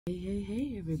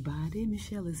Hey, everybody.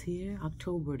 Michelle is here.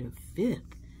 October the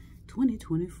 5th,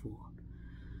 2024.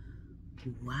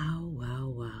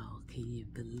 Wow. Can you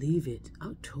believe it?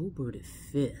 October the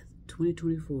 5th,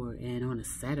 2024, and on a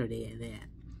Saturday at that.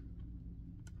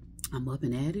 I'm up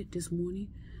and at it this morning.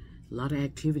 A lot of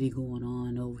activity going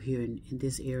on over here in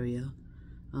this area.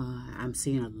 I'm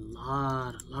seeing a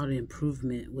lot of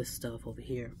improvement with stuff over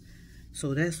here.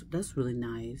 So that's really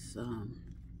nice.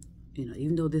 You know,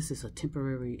 even though this is a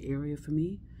temporary area for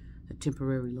me, a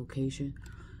temporary location,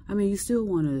 I mean, you still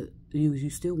want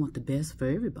the best for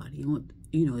everybody. You want,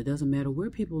 you know, it doesn't matter where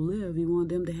people live. You want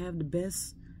them to have the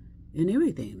best in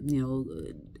everything. You know,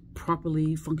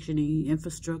 properly functioning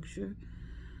infrastructure.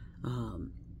 You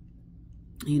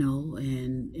know,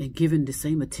 and given the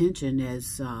same attention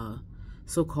as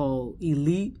so-called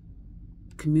elite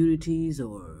communities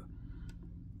or,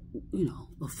 you know,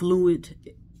 affluent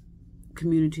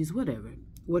communities,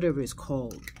 whatever it's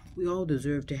called. We all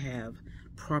deserve to have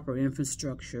proper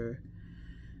infrastructure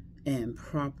and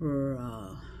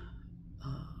proper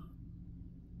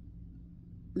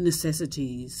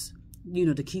necessities, you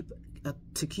know, to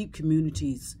keep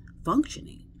communities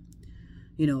functioning.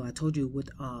 You know, I told you with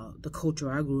the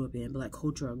culture I grew up in, black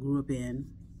culture I grew up in,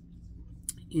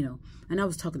 you know, and I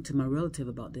was talking to my relative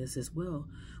about this as well.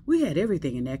 We had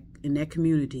everything in that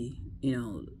community, you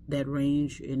know, that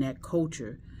range, in that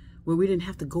culture, where we didn't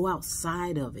have to go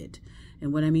outside of it.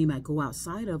 And what I mean by go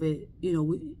outside of it, you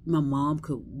know, my mom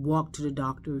could walk to the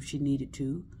doctor if she needed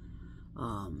to.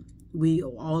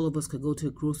 All of us could go to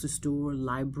a grocery store,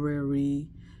 library,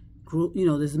 you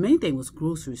know, the main thing was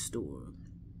grocery store.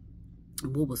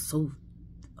 And what was so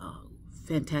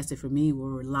fantastic for me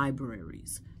were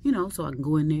libraries, you know, so I can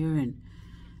go in there and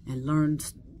learn,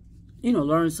 you know,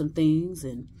 learn some things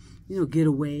and, you know, get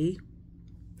away,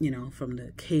 you know, from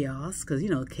the chaos, because, you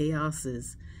know, chaos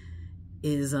is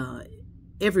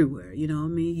everywhere, you know what I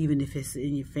mean, even if it's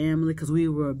in your family, because we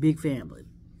were a big family.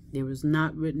 There was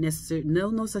not necessarily,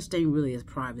 no such thing really as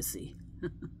privacy.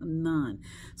 None.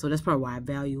 So that's probably why I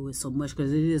value it so much,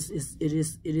 because it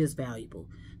is valuable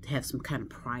to have some kind of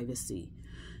privacy,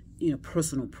 you know,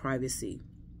 personal privacy,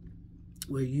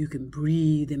 where you can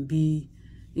breathe and be,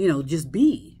 you know, just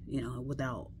be, you know,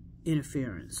 without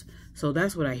interference. So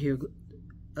that's what I hear.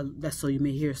 That's so you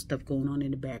may hear stuff going on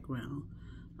in the background.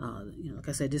 You know, like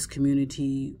I said, this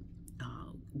community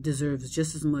deserves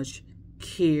just as much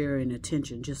care and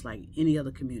attention, just like any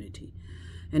other community.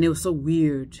 And it was so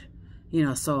weird. You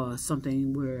know, I saw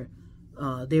something where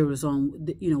there was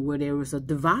where there was a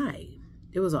divide.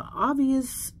 There was an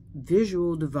obvious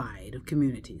visual divide of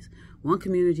communities. One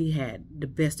community had the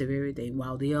best of everything,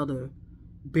 while the other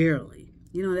barely.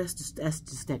 You know, that's just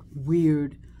that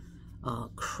weird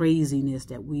craziness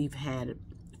that we've had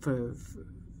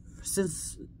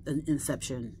since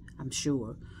inception, I'm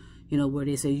sure. You know, where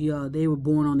they say, yeah, they were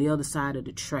born on the other side of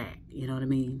the track. You know what I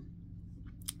mean?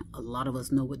 A lot of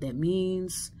us know what that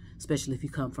means, especially if you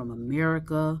come from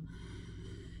America.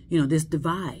 You know, this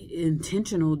divide,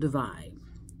 intentional divide,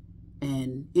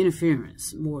 and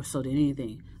interference more so than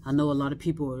anything. I know a lot of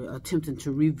people are attempting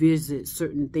to revisit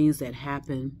certain things that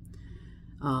happened,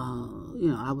 you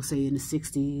know, I would say in the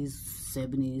 60s,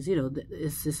 70s, you know,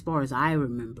 it's as far as I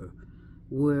remember,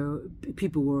 where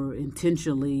people were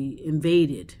intentionally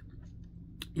invaded,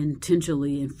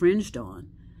 intentionally infringed on,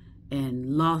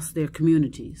 and lost their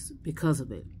communities because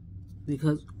of it.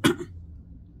 Because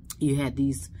you had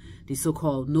these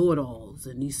so-called know-it-alls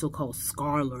and these so-called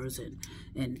scholars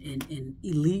and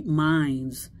elite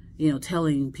minds, you know,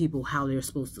 telling people how they're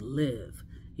supposed to live,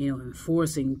 you know,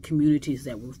 enforcing communities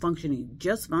that were functioning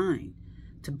just fine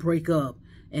to break up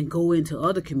and go into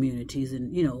other communities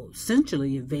and, you know,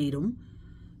 essentially invade them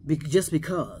just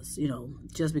because, you know,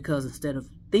 instead of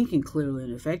thinking clearly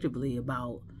and effectively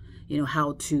about, you know,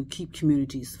 how to keep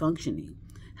communities functioning,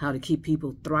 how to keep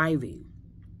people thriving.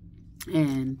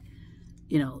 And,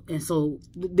 you know, and so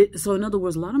in other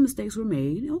words, a lot of mistakes were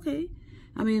made. Okay.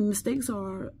 I mean, mistakes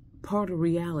are part of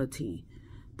reality,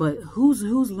 but who's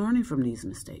learning from these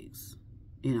mistakes?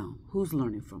 You know, who's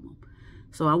learning from them?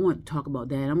 So I want to talk about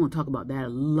that. I'm going to talk about that a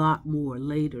lot more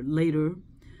later.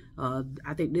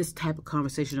 I think this type of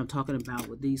conversation I'm talking about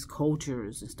with these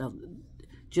cultures and stuff,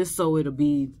 just so it'll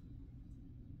be,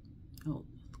 oh,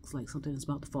 looks like something is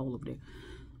about to fall over there.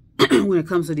 When it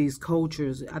comes to these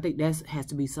cultures, I think that has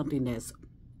to be something that's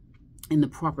in the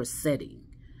proper setting,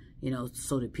 you know,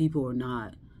 so that people are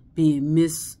not being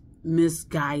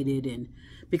misguided. And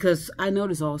because I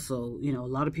notice also, you know, a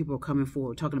lot of people are coming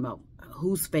forward talking about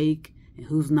who's fake and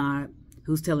who's not,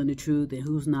 who's telling the truth and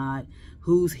who's not,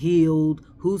 who's healed,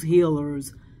 who's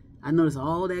healers. I notice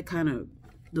all that kind of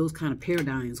those kind of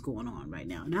paradigms going on right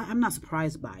now. And I'm not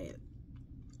surprised by it.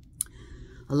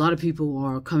 A lot of people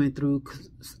are coming through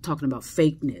talking about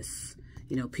fakeness.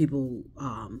 You know, people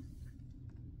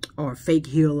are fake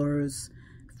healers,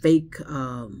 fake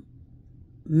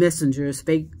messengers,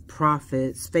 fake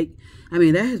prophets, fake. I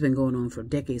mean, that has been going on for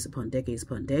decades upon decades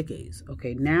upon decades.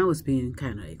 Okay, now it's being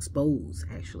kind of exposed,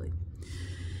 actually.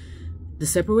 The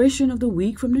separation of the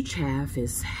wheat from the chaff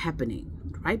is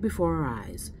happening right before our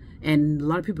eyes. And a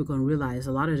lot of people are going to realize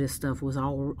a lot of this stuff was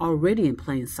already in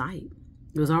plain sight.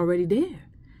 It was already there.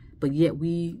 But yet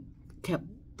we kept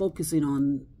focusing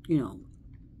on, you know,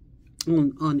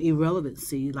 on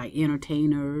irrelevancy, like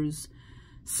entertainers,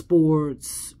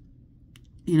 sports.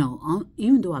 You know,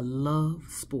 even though I love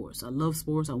sports. I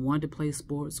wanted to play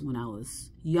sports when I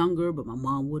was younger, but my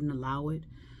mom wouldn't allow it.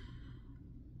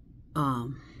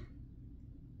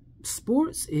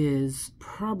 Sports is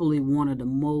probably one of the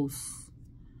most,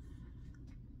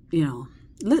 you know,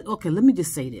 okay, let me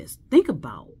just say this. Think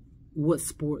about what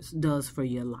sports does for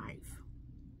your life.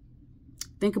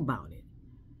 Think about it.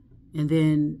 And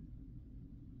then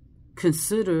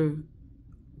consider,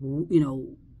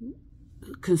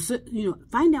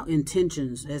 find out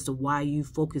intentions as to why you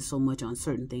focus so much on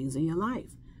certain things in your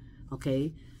life.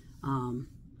 Okay?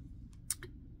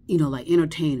 You know, like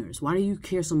entertainers. Why do you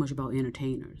care so much about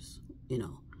entertainers? You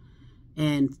know,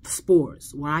 and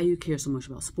sports. Why do you care so much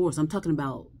about sports? I'm talking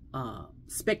about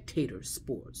spectator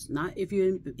sports. Not if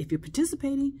you're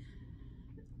participating.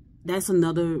 That's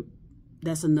another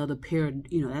pair.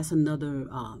 You know, that's another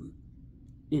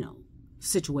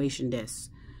situation. That's,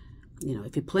 you know,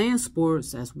 if you're playing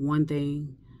sports, that's one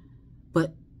thing.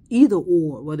 But either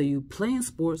or, whether you're playing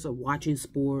sports or watching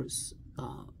sports,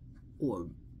 or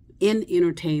in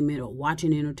entertainment or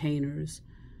watching entertainers,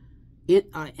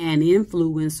 an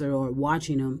influencer or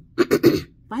watching them,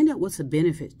 find out what's the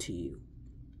benefit to you.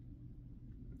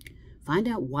 Find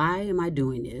out, why am I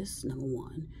doing this, number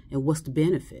one, and what's the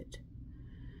benefit?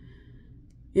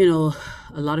 You know,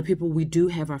 a lot of people, we do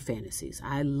have our fantasies.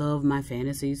 I love my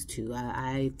fantasies too.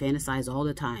 I fantasize all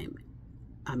the time.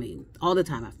 I mean, all the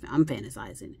time I'm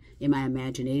fantasizing in my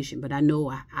imagination, but I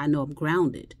know I'm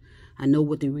grounded. I know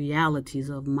what the realities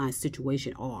of my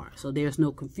situation are. So there's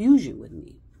no confusion with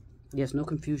me. There's no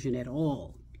confusion at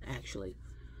all, actually.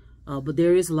 But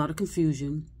there is a lot of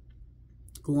confusion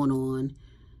going on.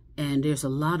 And there's a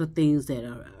lot of things that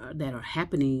are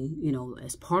happening, you know,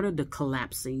 as part of the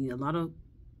collapsing. A lot of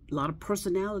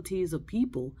personalities of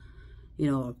people, you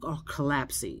know, are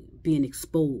collapsing, being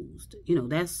exposed. You know,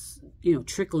 that's, you know,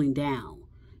 trickling down.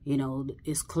 You know,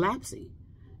 it's collapsing.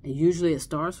 And usually it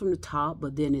starts from the top,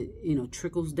 but then it, you know,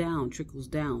 trickles down, trickles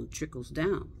down, trickles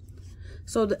down.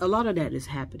 So a lot of that is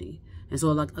happening. And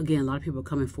so, like, again, a lot of people are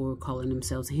coming forward calling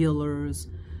themselves healers,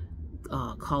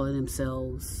 calling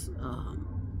themselves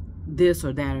this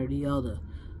or that or the other.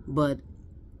 But,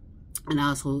 and I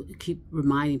also keep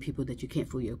reminding people that you can't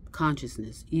fool your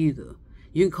consciousness either.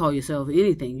 You can call yourself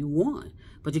anything you want,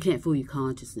 but you can't fool your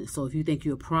consciousness. So if you think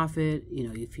you're a prophet, you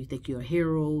know, if you think you're a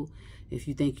hero, if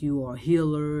you think you are a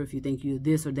healer, if you think you're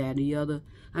this or that or the other,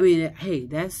 I mean, hey,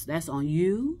 that's on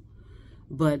you.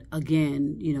 But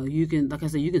again, you know, you can, like I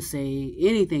said, you can say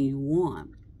anything you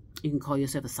want. You can call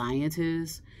yourself a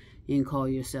scientist. You can call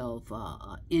yourself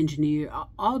an engineer,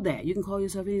 all that. You can call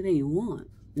yourself anything you want.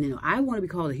 You know, I want to be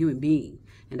called a human being,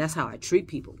 and that's how I treat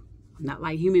people. I'm not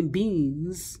like human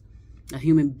beings, a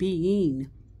human being,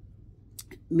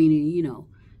 meaning, you know,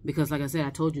 because like I said, I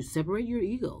told you, separate your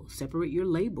ego, separate your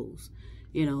labels,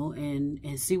 you know,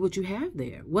 and see what you have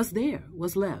there. What's there?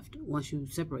 What's left once you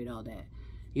separate all that?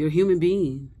 You're a human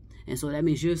being. And so that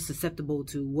means you're susceptible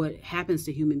to what happens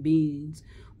to human beings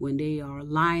when they are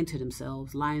lying to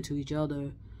themselves, lying to each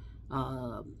other,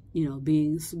 you know,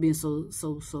 being so,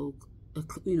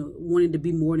 you know, wanting to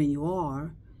be more than you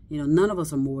are. You know, none of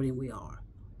us are more than we are.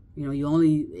 You know, you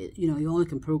only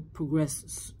can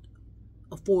progress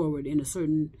forward in a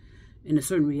certain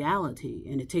reality,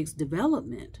 and it takes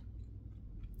development.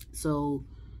 So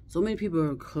many people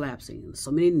are collapsing.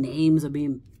 So many names are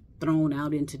being thrown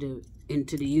out into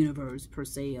the universe, per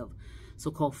se, of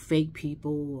so-called fake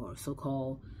people, or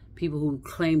so-called people who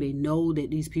claim they know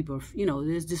that these people are, you know,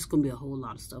 there's just going to be a whole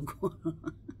lot of stuff going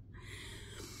on.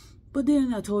 But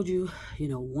then I told you, you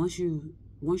know, once you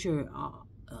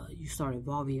start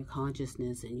evolving your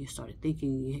consciousness and you started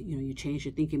thinking, you know, you change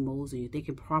your thinking modes and you're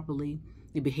thinking properly,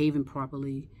 you're behaving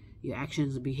properly, your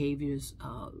actions and behaviors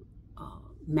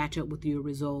match up with your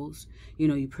results. You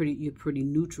know, you're pretty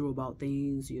neutral about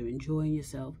things. You're enjoying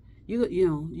yourself. You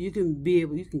know, you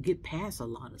can get past a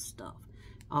lot of stuff.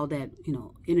 All that, you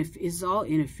know, it's all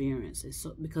interference. It's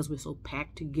because we're so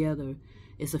packed together.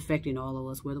 it's affecting all of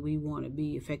us, whether we want to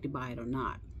be affected by it or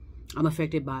not. I'm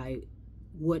affected by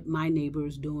what my neighbor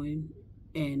is doing,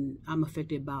 and I'm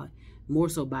affected by more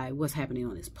so by what's happening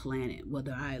on this planet,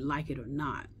 whether I like it or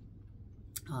not.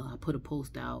 I put a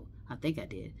post out, I think I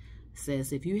did. It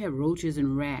says, if you have roaches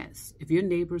and rats, if your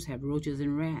neighbors have roaches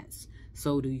and rats,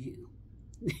 so do you.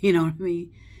 You know what I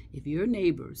mean? If your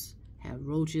neighbors have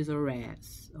roaches or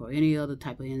rats or any other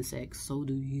type of insects, so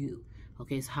do you.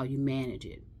 Okay, it's how you manage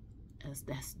it.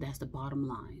 That's the bottom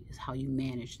line. It's how you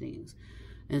manage things.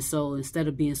 And so instead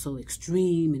of being so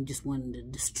extreme and just wanting to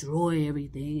destroy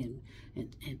everything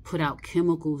and put out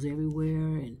chemicals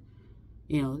everywhere, and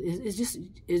you know, it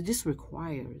just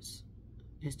requires,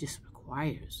 you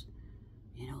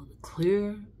know,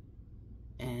 clear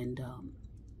and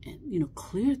you know,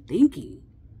 clear thinking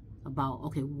about,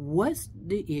 okay, what's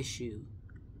the issue?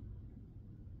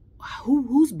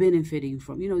 Who's benefiting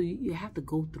from, you know, you have to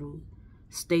go through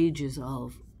stages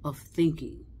of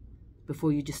thinking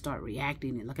before you just start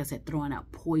reacting, and like I said, throwing out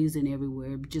poison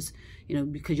everywhere, just, you know,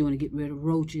 because you want to get rid of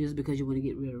roaches, because you want to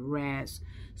get rid of rats.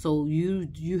 So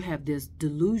you have this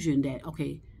delusion that,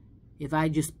 okay, if I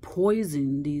just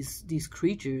poison these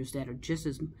creatures that are just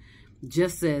as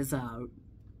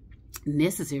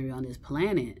necessary on this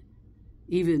planet,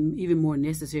 even more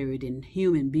necessary than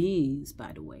human beings,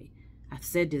 by the way. I've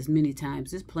said this many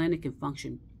times. This planet can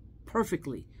function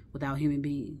perfectly without human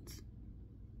beings.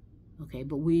 Okay,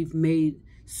 but we've made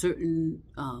certain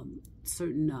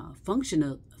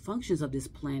functions of this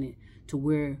planet to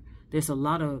where there's a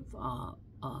lot of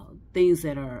things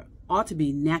that ought to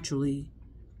be naturally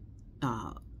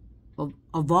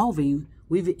evolving.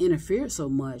 We've interfered so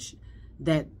much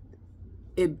that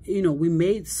you know, we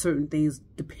made certain things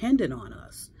dependent on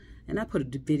us. And I put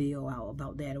a video out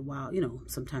about that a while, you know,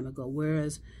 some time ago.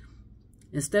 Whereas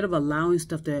instead of allowing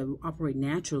stuff to operate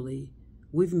naturally,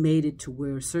 we've made it to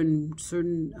where certain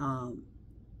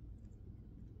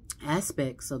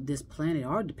aspects of this planet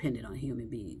are dependent on human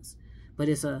beings. But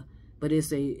it's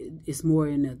more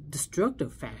in a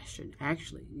destructive fashion,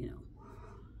 actually, you know.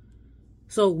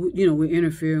 So, you know, we're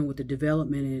interfering with the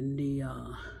development and the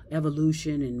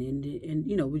evolution, and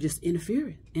you know, we're just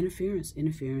interference.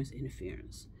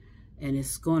 And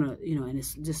it's gonna, you know, and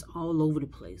it's just all over the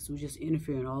place. We're just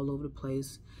interfering all over the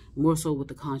place, more so with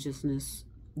the consciousness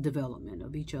development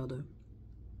of each other.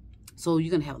 So you're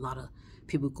gonna have a lot of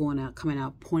people coming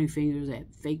out, pointing fingers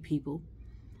at fake people,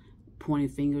 pointing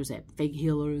fingers at fake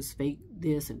healers, fake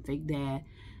this and fake that.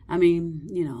 I mean,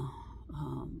 you know,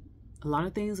 a lot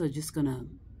of things are just gonna,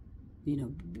 you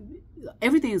know,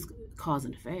 everything is cause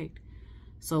and effect.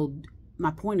 So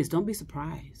my point is, don't be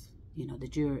surprised, you know,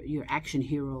 that your action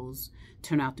heroes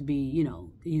turn out to be, you know,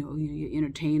 your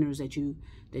entertainers that you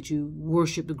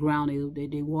worship the ground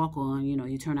they walk on. You know,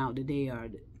 you turn out that they are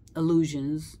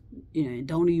illusions, you know, and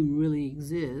don't even really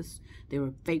exist. They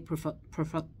were fake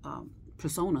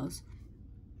personas.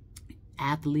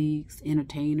 Athletes,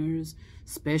 entertainers,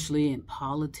 especially in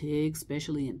politics,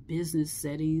 especially in business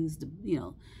settings, you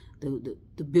know, the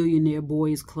billionaire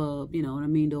boys club, you know what I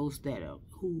mean? Those that are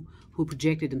who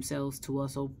projected themselves to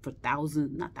us over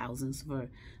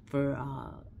for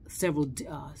several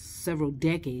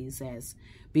decades as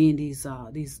being these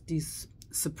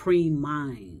supreme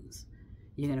minds.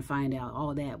 You're gonna find out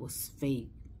all that was fake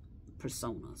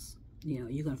personas. You know,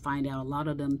 you're gonna find out a lot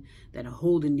of them that are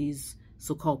holding these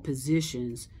so-called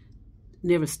positions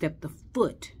never stepped a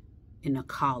foot in a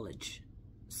college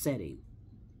setting.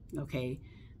 Okay,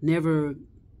 never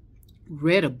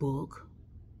read a book.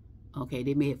 Okay,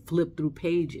 they may have flipped through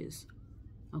pages.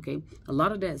 Okay, a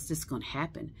lot of that's just going to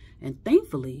happen. And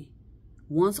thankfully,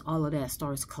 once all of that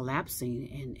starts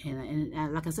collapsing, and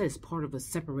like I said, it's part of a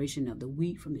separation of the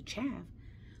wheat from the chaff,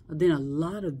 then a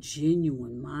lot of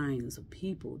genuine minds of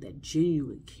people that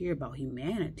genuinely care about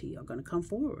humanity are going to come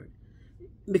forward,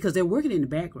 because they're working in the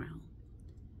background.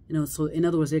 You know, so in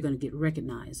other words, they're going to get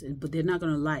recognized, but they're not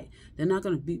going to they're not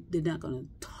going to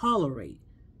tolerate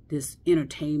this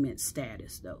entertainment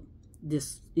status, though.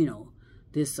 This, you know,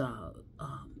 this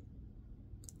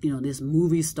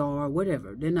movie star,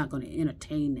 whatever. They're not going to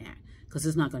entertain that, because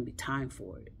there's not going to be time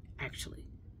for it, actually.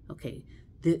 Okay,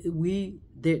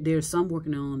 there's some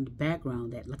working on the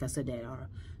background that, like I said, that are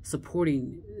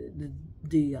supporting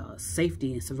the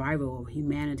safety and survival of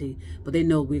humanity, but they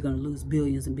know we're going to lose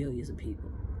billions and billions of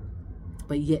people.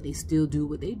 But yet they still do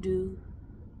what they do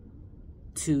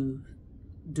to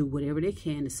do whatever they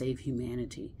can to save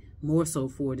humanity, more so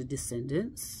for the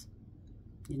descendants,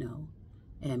 you know,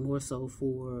 and more so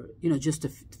for, you know, just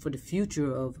for the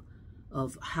future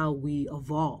of how we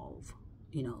evolve,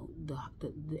 you know,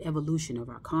 the evolution of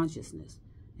our consciousness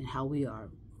and how we are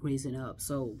raising up.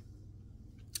 So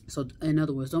in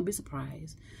other words, don't be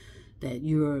surprised that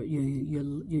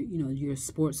your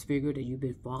sports figure that you've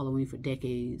been following for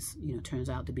decades, turns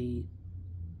out to be,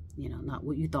 not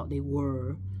what you thought they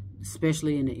were,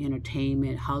 especially in the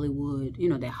entertainment, Hollywood,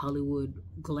 that Hollywood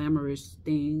glamorous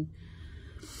thing.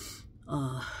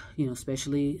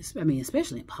 Especially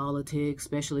in politics,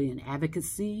 especially in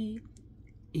advocacy,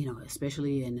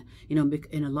 especially in,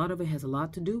 and a lot of it has a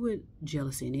lot to do with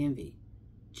jealousy and envy.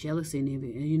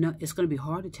 And it's going to be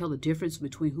hard to tell the difference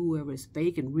between whoever is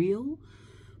fake and real,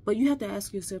 but you have to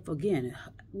ask yourself again,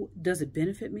 does it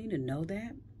benefit me to know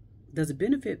that? Does it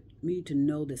benefit me to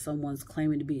know that someone's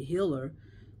claiming to be a healer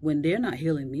when they're not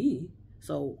healing me?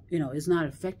 So, it's not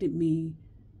affecting me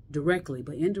directly,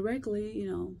 but indirectly,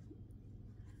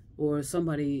 or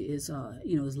somebody is,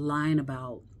 is lying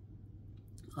about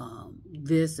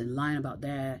this and lying about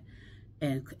that,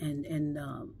 and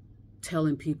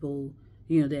telling people,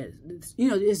 that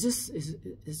it's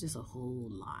just a whole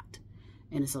lot,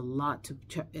 and it's a lot to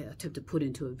attempt to put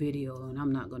into a video, and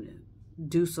I'm not going to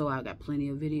do so. I got plenty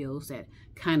of videos that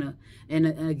kind of, and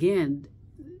again,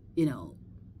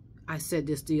 I said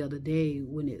this the other day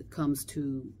when it comes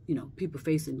to people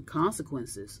facing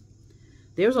consequences.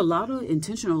 There's a lot of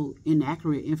intentional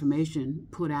inaccurate information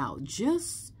put out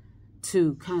just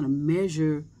to kind of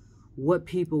measure what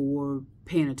people were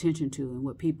paying attention to and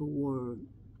what people were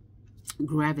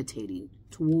gravitating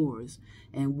towards,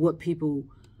 and what people,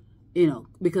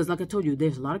 because like I told you,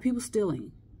 there's a lot of people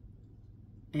stealing,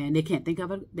 and they can't think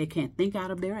of it. They can't think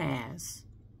out of their ass,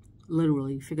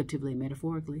 literally, figuratively,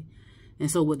 metaphorically.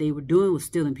 And so what they were doing was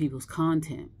stealing people's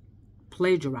content,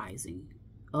 plagiarizing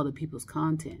other people's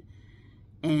content.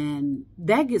 And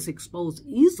that gets exposed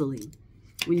easily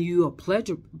when you are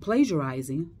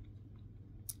plagiarizing,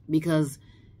 because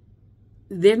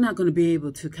they're not going to be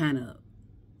able to kind of,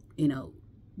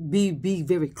 be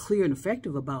very clear and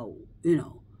effective about,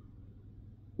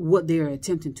 what they're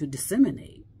attempting to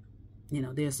disseminate.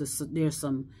 There's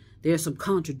some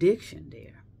contradiction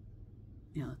there,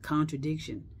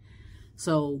 contradiction.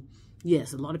 So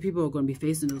yes, a lot of people are going to be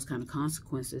facing those kind of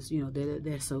consequences.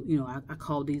 So I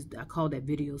call that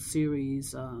video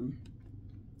series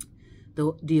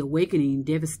the awakening,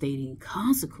 devastating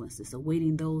consequences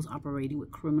awaiting those operating with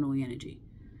criminal energy.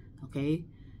 Okay,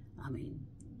 I mean,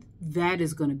 that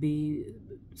is going to be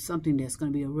something that's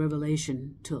going to be a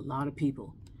revelation to a lot of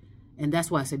people. And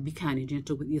that's why I said be kind and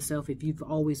gentle with yourself. If you've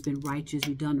always been righteous,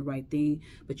 you've done the right thing,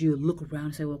 but you look around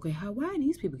and say, well, okay, why are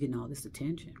these people getting all this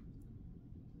attention?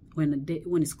 When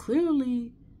it's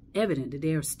clearly evident that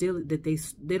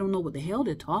they don't know what the hell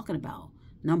they're talking about,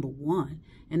 number one,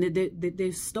 and that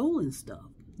they've stolen stuff.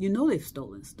 They've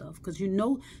stolen stuff because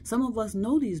some of us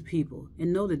know these people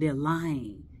and know that they're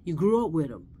lying. You grew up with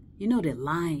them. They're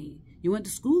lying. You went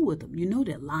to school with them.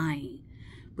 They're lying.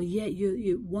 But yet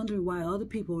you're wondering why other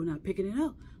people are not picking it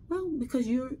up. Well, because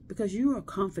you are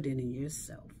confident in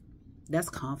yourself. That's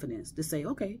confidence to say,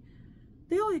 okay,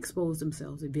 they'll expose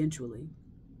themselves eventually.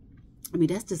 I mean,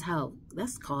 that's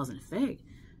cause and effect.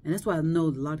 And that's why I know a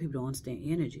lot of people don't understand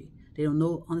energy. They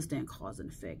don't understand cause and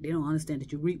effect. They don't understand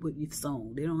that you reap what you've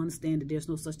sown. They don't understand that there's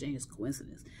no such thing as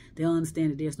coincidence. They don't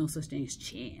understand that there's no such thing as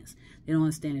chance. They don't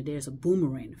understand that there's a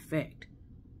boomerang effect.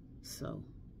 So,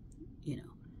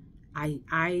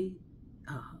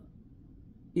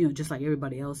 just like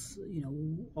everybody else,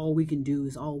 all we can do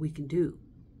is all we can do.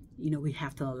 We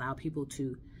have to allow people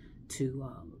to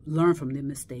learn from their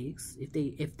mistakes if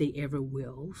they ever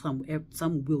will.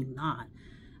 Some will not.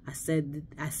 I said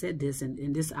this,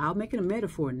 and this, I'll make it a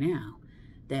metaphor now,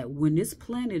 that when this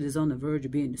planet is on the verge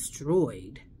of being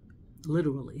destroyed,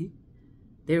 literally,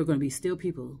 there are going to be still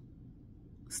people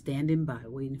standing by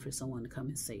waiting for someone to come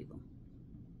and save them.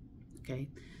 Okay,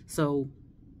 so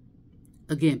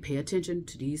again, pay attention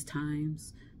to these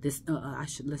times. Let's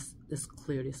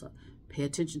clear this up. Pay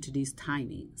attention to these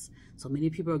timings. So many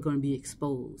people are going to be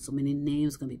exposed. So many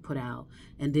names are going to be put out,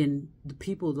 and then the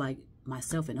people like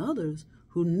myself and others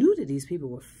who knew that these people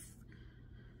were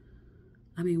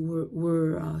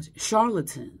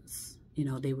charlatans.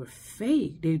 They were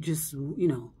fake. They just,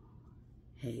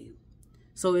 hey.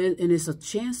 So, and it's a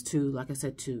chance to, like I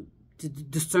said, to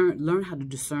discern, learn how to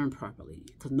discern properly.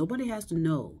 Because nobody has to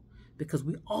know. Because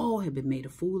we all have been made a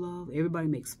fool of. Everybody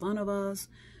makes fun of us.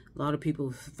 A lot of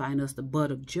people find us the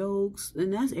butt of jokes.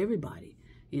 And that's everybody.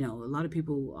 A lot of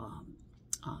people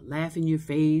laugh in your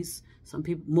face.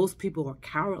 Most people are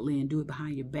cowardly and do it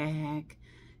behind your back.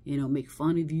 Make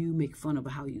fun of you, make fun of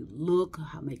how you look,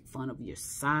 make fun of your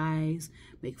size,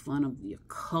 make fun of your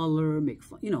color, make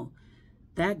fun,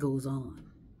 that goes on.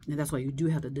 And that's why you do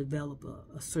have to develop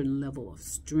a certain level of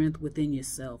strength within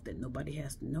yourself that nobody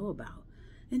has to know about.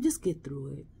 And just get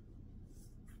through it.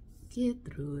 Get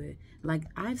through it. Like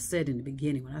I've said in the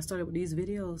beginning, when I started with these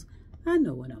videos, I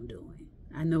know what I'm doing.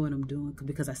 I know what I'm doing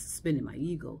because I suspended my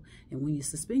ego. And when you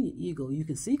suspend your ego, you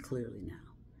can see clearly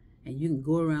now. And you can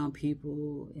go around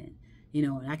people and, you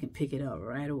know, and I can pick it up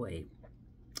right away.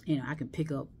 You know, I can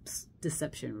pick up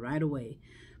deception right away.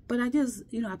 But I just,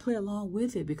 you know, I play along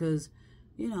with it because,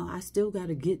 you know, I still got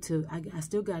to get to, I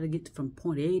still got to get from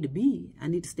point A to B. I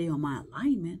need to stay on my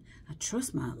alignment. I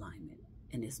trust my alignment.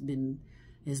 And it's been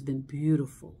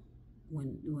beautiful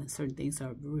when certain things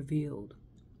are revealed.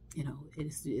 You know,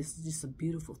 it's just a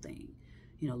beautiful thing.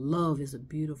 You know, love is a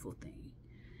beautiful thing.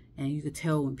 And you could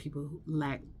tell when people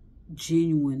lack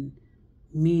genuine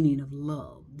meaning of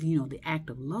love, you know, the act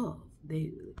of love.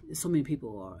 So many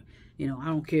people are, you know, I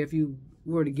don't care if you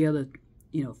were together,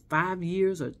 you know, 5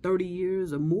 years or 30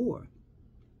 years or more.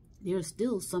 There's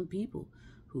still some people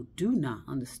who do not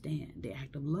understand the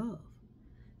act of love.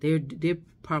 They're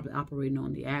probably operating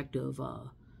on the act of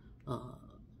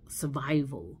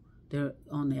survival. They're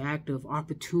on the act of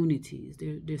opportunities.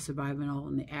 They're surviving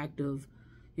on the act of,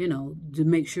 you know, to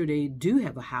make sure they do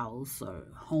have a house or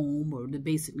home or the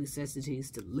basic necessities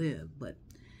to live. But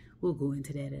we'll go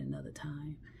into that at another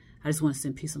time. I just want to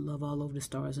send peace and love all over the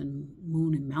stars and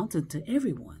moon and mountain to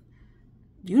everyone.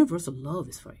 Universal love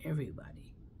is for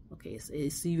everybody. Okay,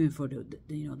 it's even for the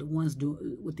you know, the ones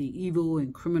doing with the evil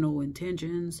and criminal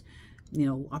intentions, you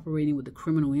know, operating with the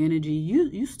criminal energy.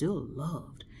 You still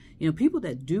loved. You know, people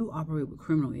that do operate with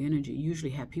criminal energy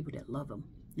usually have people that love them.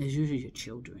 It's usually your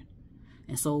children.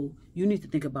 And so you need to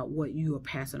think about what you are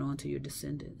passing on to your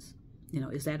descendants. You know,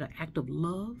 is that an act of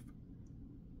love?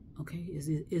 Okay, is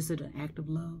it an act of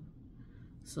love?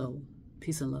 So,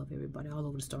 peace and love, everybody, all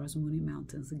over the stars, moon, and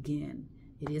mountains. Again,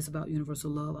 it is about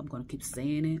universal love. I'm going to keep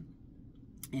saying it.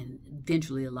 And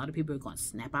eventually, a lot of people are going to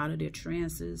snap out of their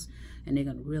trances, and they're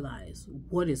going to realize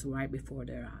what is right before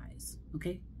their eyes.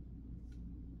 Okay?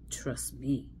 Trust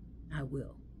me, I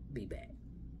will be back.